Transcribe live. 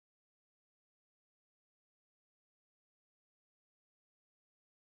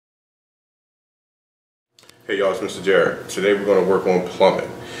Hey y'all, it's Mr. Jared. Today we're going to work on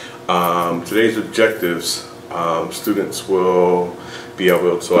plumbing. Today's objectives, students will be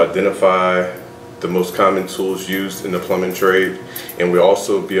able to identify the most common tools used in the plumbing trade, and we'll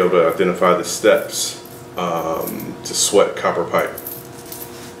also be able to identify the steps to sweat copper pipe.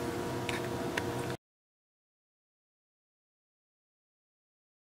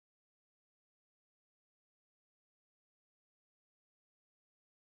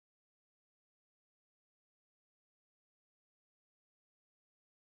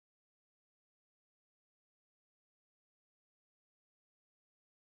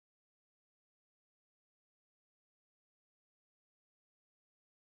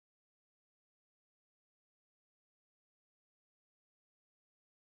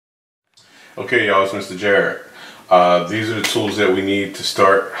 Okay y'all, it's Mr. Jared. These are the tools that we need to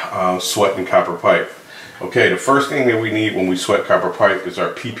start sweating copper pipe. Okay, the first thing that we need when we sweat copper pipe is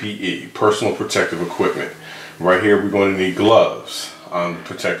our PPE, personal protective equipment. Right here we're going to need gloves to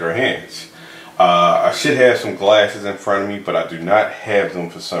protect our hands. I should have some glasses in front of me, but I do not have them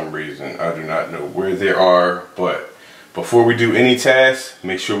for some reason. I do not know where they are, but before we do any tasks,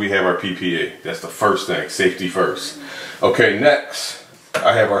 make sure we have our PPE. That's the first thing, safety first. Okay, next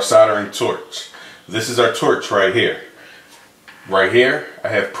I have our soldering torch. This is our torch right here. Right here, I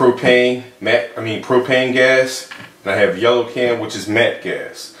have propane gas, and I have yellow can, which is matte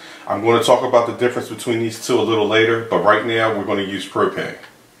gas. I'm going to talk about the difference between these two a little later, but right now we're going to use propane.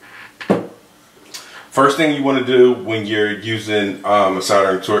 First thing you want to do when you're using a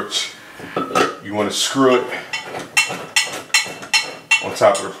soldering torch, you want to screw it on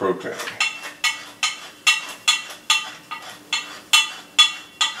top of the propane.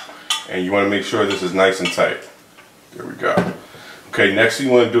 And you want to make sure this is nice and tight. There we go. Okay, next thing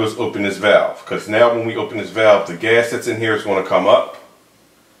you want to do is open this valve, because now when we open this valve, the gas that's in here is going to come up.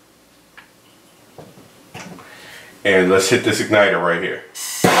 And let's hit this igniter right here.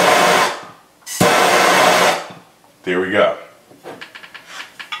 There we go.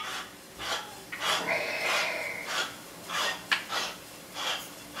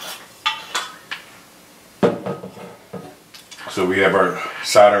 So we have our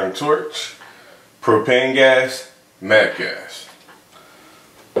soldering torch, propane gas, matte gas.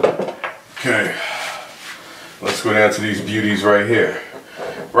 Okay, let's go down to these beauties right here.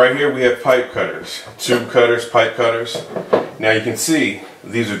 Right here we have pipe cutters, tube cutters, pipe cutters. Now you can see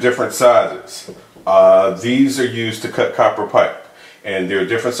these are different sizes. These are used to cut copper pipe, and there are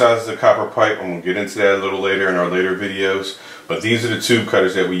different sizes of copper pipe. I'm going to get into that a little later in our later videos, but these are the tube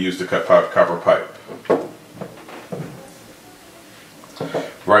cutters that we use to cut copper pipe.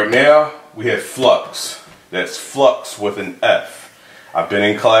 Right now we have flux. That's flux with an F. I've been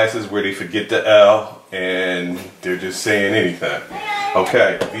in classes where they forget the L and they're just saying anything.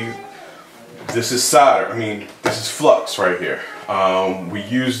 Okay, this is solder. This is flux right here. We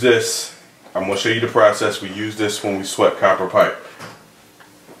use this. I'm going to show you the process. We use this when we sweat copper pipe.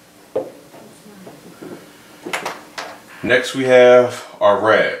 Next we have our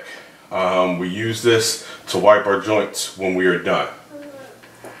rag. We use this to wipe our joints when we are done.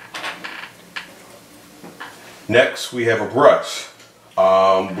 Next we have a brush.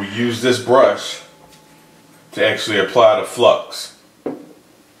 We use this brush to actually apply the flux.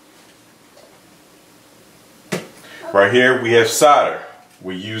 Right here we have solder.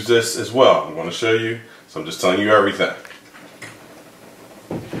 We use this as well. I'm going to show you, so I'm just telling you everything.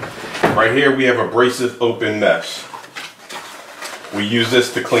 Right here we have abrasive open mesh. We use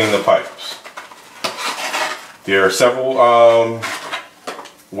this to clean the pipes. There are several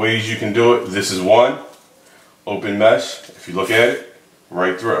ways you can do it. This is one. Open mesh, if you look at it,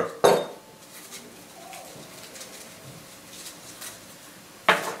 right through.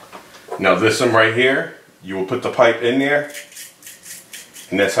 Now this one right here, you will put the pipe in there,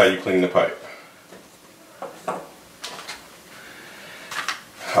 and that's how you clean the pipe.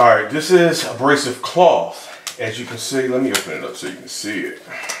 Alright, this is abrasive cloth. As you can see, let me open it up so you can see it.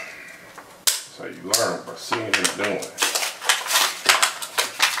 That's how you learn, by seeing and doing.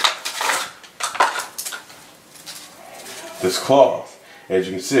 This cloth, as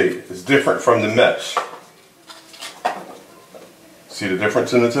you can see, is different from the mesh. See the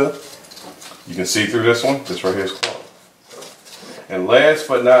difference in the two? You can see through this one. This right here is cloth. And last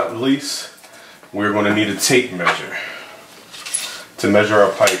but not least, we're going to need a tape measure to measure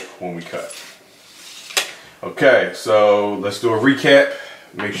our pipe when we cut. Okay, so let's do a recap.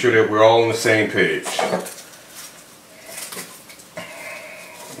 Make sure that we're all on the same page.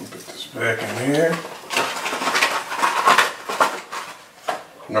 Put this back in here.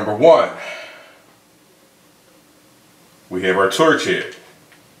 Number one, we have our torch head.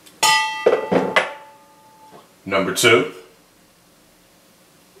 Number 2,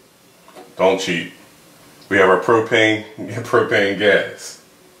 don't cheat. We have our propane gas.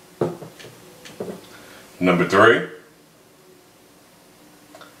 Number 3,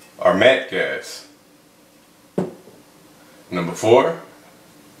 our matte gas. Number 4,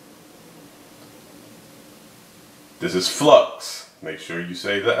 this is flux. Make sure you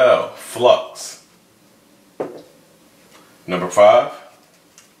say the L, flux. Number 5,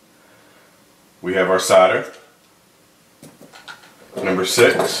 we have our solder. Number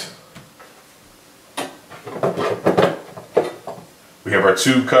 6, we have our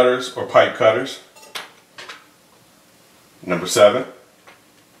tube cutters or pipe cutters. Number 7,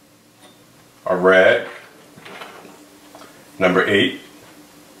 our rag. Number 8,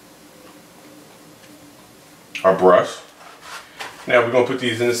 our brush. Now we're going to put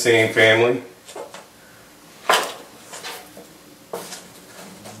these in the same family.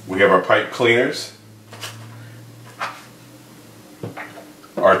 We have our pipe cleaners,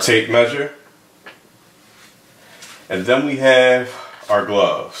 our tape measure, and then we have our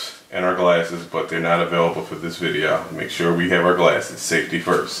gloves and our glasses, but they're not available for this video. Make sure we have our glasses, safety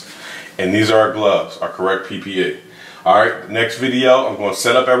first. And these are our gloves, our correct PPE. Alright, next video I'm going to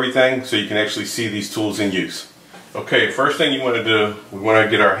set up everything so you can actually see these tools in use. Okay, first thing you want to do, we want to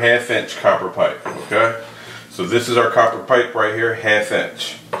get our 1/2 inch copper pipe, okay? So this is our copper pipe right here, 1/2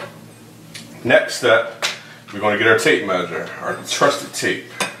 inch. Next step, we're going to get our tape measure, our trusted tape.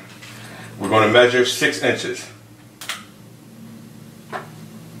 We're going to measure 6 inches.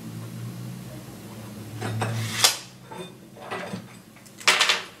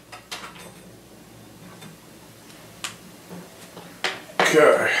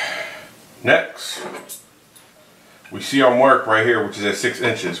 Okay, next, we see our mark right here, which is at 6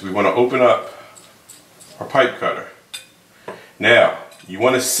 inches. We want to open up our pipe cutter. Now, you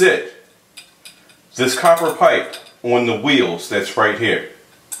want to sit this copper pipe on the wheels that's right here.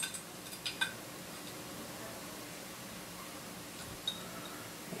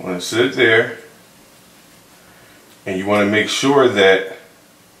 You want to sit it there, and you want to make sure that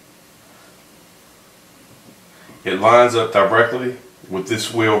it lines up directly with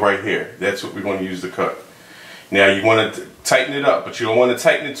this wheel right here. That's what we're going to use to cut. Now you want to tighten it up, but you don't want to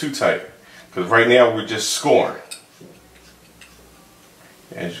tighten it too tight, because right now we're just scoring.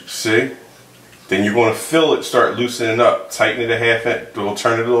 As you can see, then you're going to feel it start loosening up. Tighten it a 1/2 inch, we'll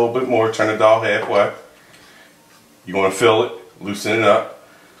turn it a little bit more, turn the dial halfway. You're going to feel it, loosen it up,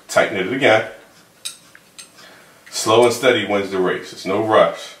 tighten it again. Slow and steady wins the race. It's no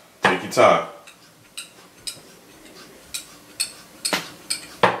rush. Take your time.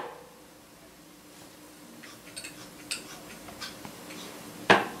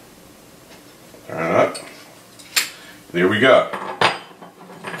 Turn it up. There we go.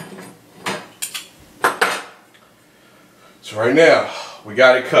 So right now, we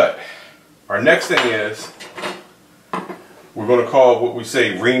got it cut. Our next thing is, we're going to call what we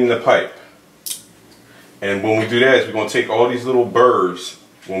say ream the pipe. And when we do that, is we're going to take all these little burrs,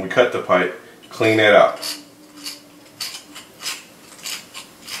 when we cut the pipe, clean that out.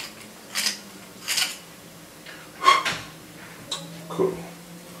 Cool.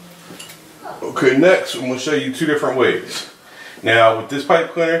 Okay, next I'm going to show you 2 different ways. Now with this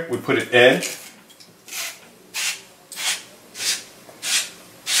pipe cleaner, we put it in,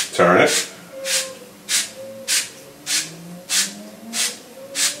 turn it,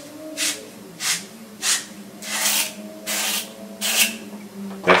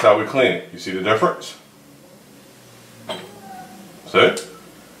 that's how we clean it. You see the difference? See?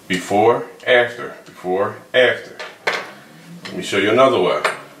 Before, after, before, after. Let me show you another way.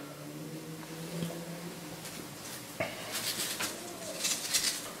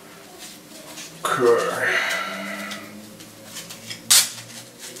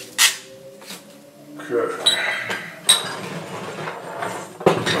 Okay.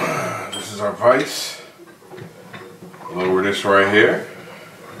 This is our vise. Lower this right here.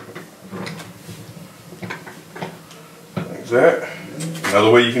 Like that.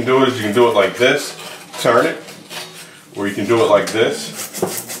 Another way you can do it is you can do it like this, turn it, or you can do it like this.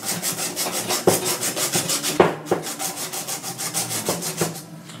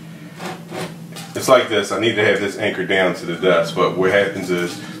 It's like this. I need to have this anchored down to the desk, but what happens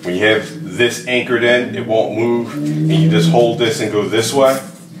is when you have this anchored in, it won't move, and you just hold this and go this way,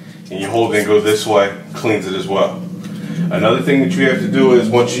 and you hold it and go this way, cleans it as well. Another thing that you have to do is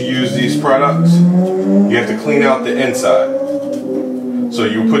once you use these products, you have to clean out the inside. So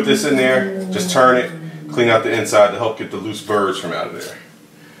you put this in there, just turn it, clean out the inside to help get the loose burrs from out of there.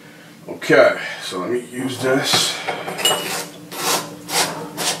 Okay, so let me use this.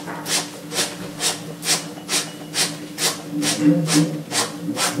 Good.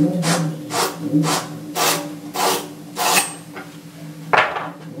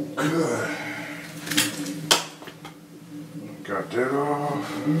 Got that off.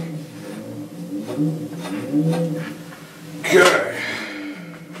 Okay.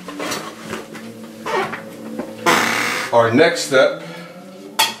 Our next step,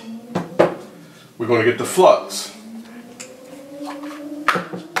 we're going to get the flux. Now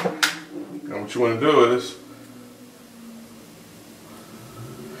what you want to do is,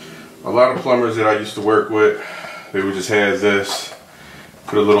 a lot of plumbers that I used to work with, they would just have this,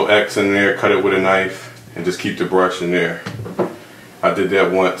 put a little X in there, cut it with a knife, and just keep the brush in there. I did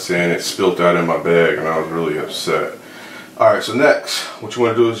that once and it spilled out in my bag and I was really upset. Alright, so next, what you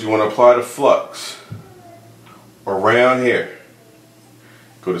want to do is you want to apply the flux around here.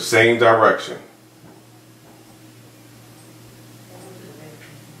 Go the same direction.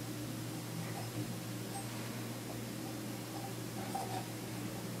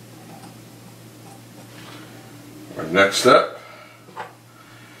 Our next step,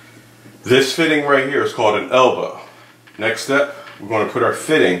 this fitting right here is called an elbow. Next step, we're going to put our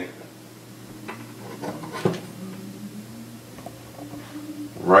fitting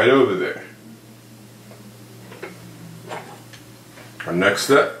right over there. Our next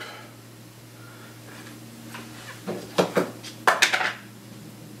step,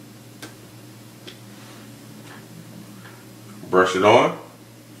 brush it on.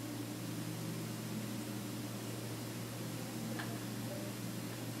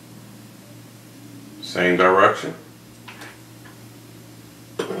 Same direction.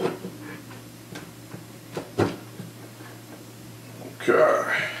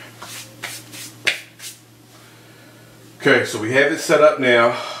 Okay, so we have it set up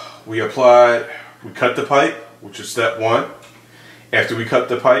now. We cut the pipe, which is step one. After we cut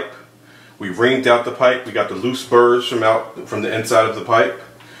the pipe, we reamed out the pipe. We got the loose burrs from the inside of the pipe.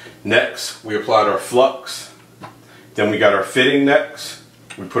 Next, we applied our flux. Then we got our fitting next.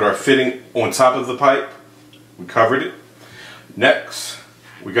 We put our fitting on top of the pipe. We covered it. Next,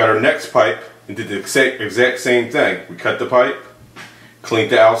 we got our next pipe and did the exact same thing. We cut the pipe,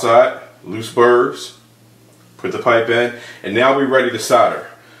 cleaned the outside, loose burrs, put the pipe in, and now we're ready to solder.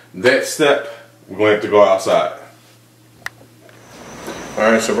 That step, we're going to have to go outside.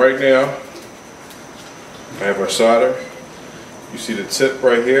 Alright, so right now, I have our solder. You see the tip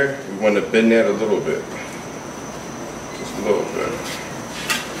right here? We want to bend that a little bit. Just a little bit.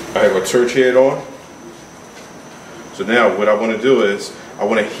 I have our torch head on. So now what I want to do is, I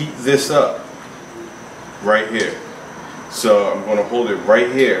want to heat this up right here. So I'm going to hold it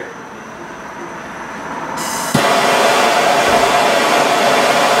right here.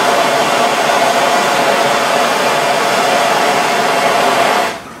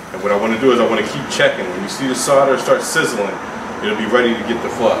 And what I want to do is I want to keep checking. When you see the solder start sizzling, it'll be ready to get the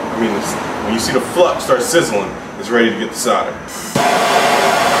flux. When you see the flux start sizzling, it's ready to get the solder.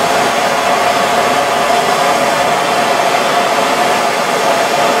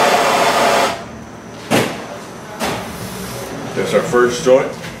 That's our first joint.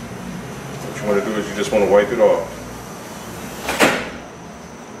 What you want to do is you just want to wipe it off.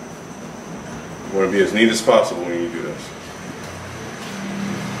 You want to be as neat as possible when you do this.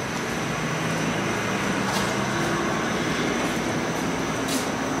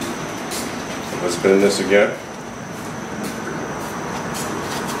 Let's bend this again.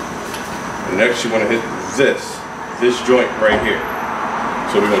 And next you want to hit this joint right here.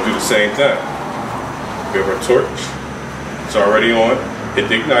 So we're going to do the same thing. We have our torch. It's already on. Hit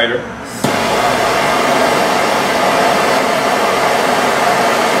the igniter.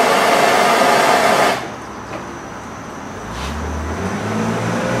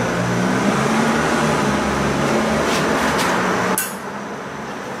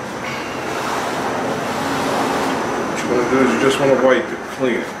 What you want to do is you just want to wipe it,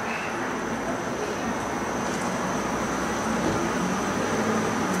 clean it.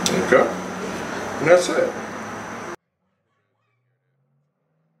 Okay? And that's it.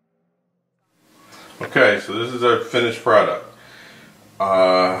 Okay, so this is our finished product.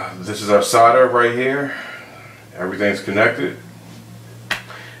 This is our solder right here. Everything's connected.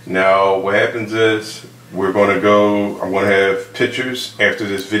 Now what happens is I'm going to have pictures after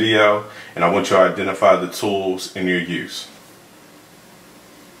this video, and I want you to identify the tools in your use.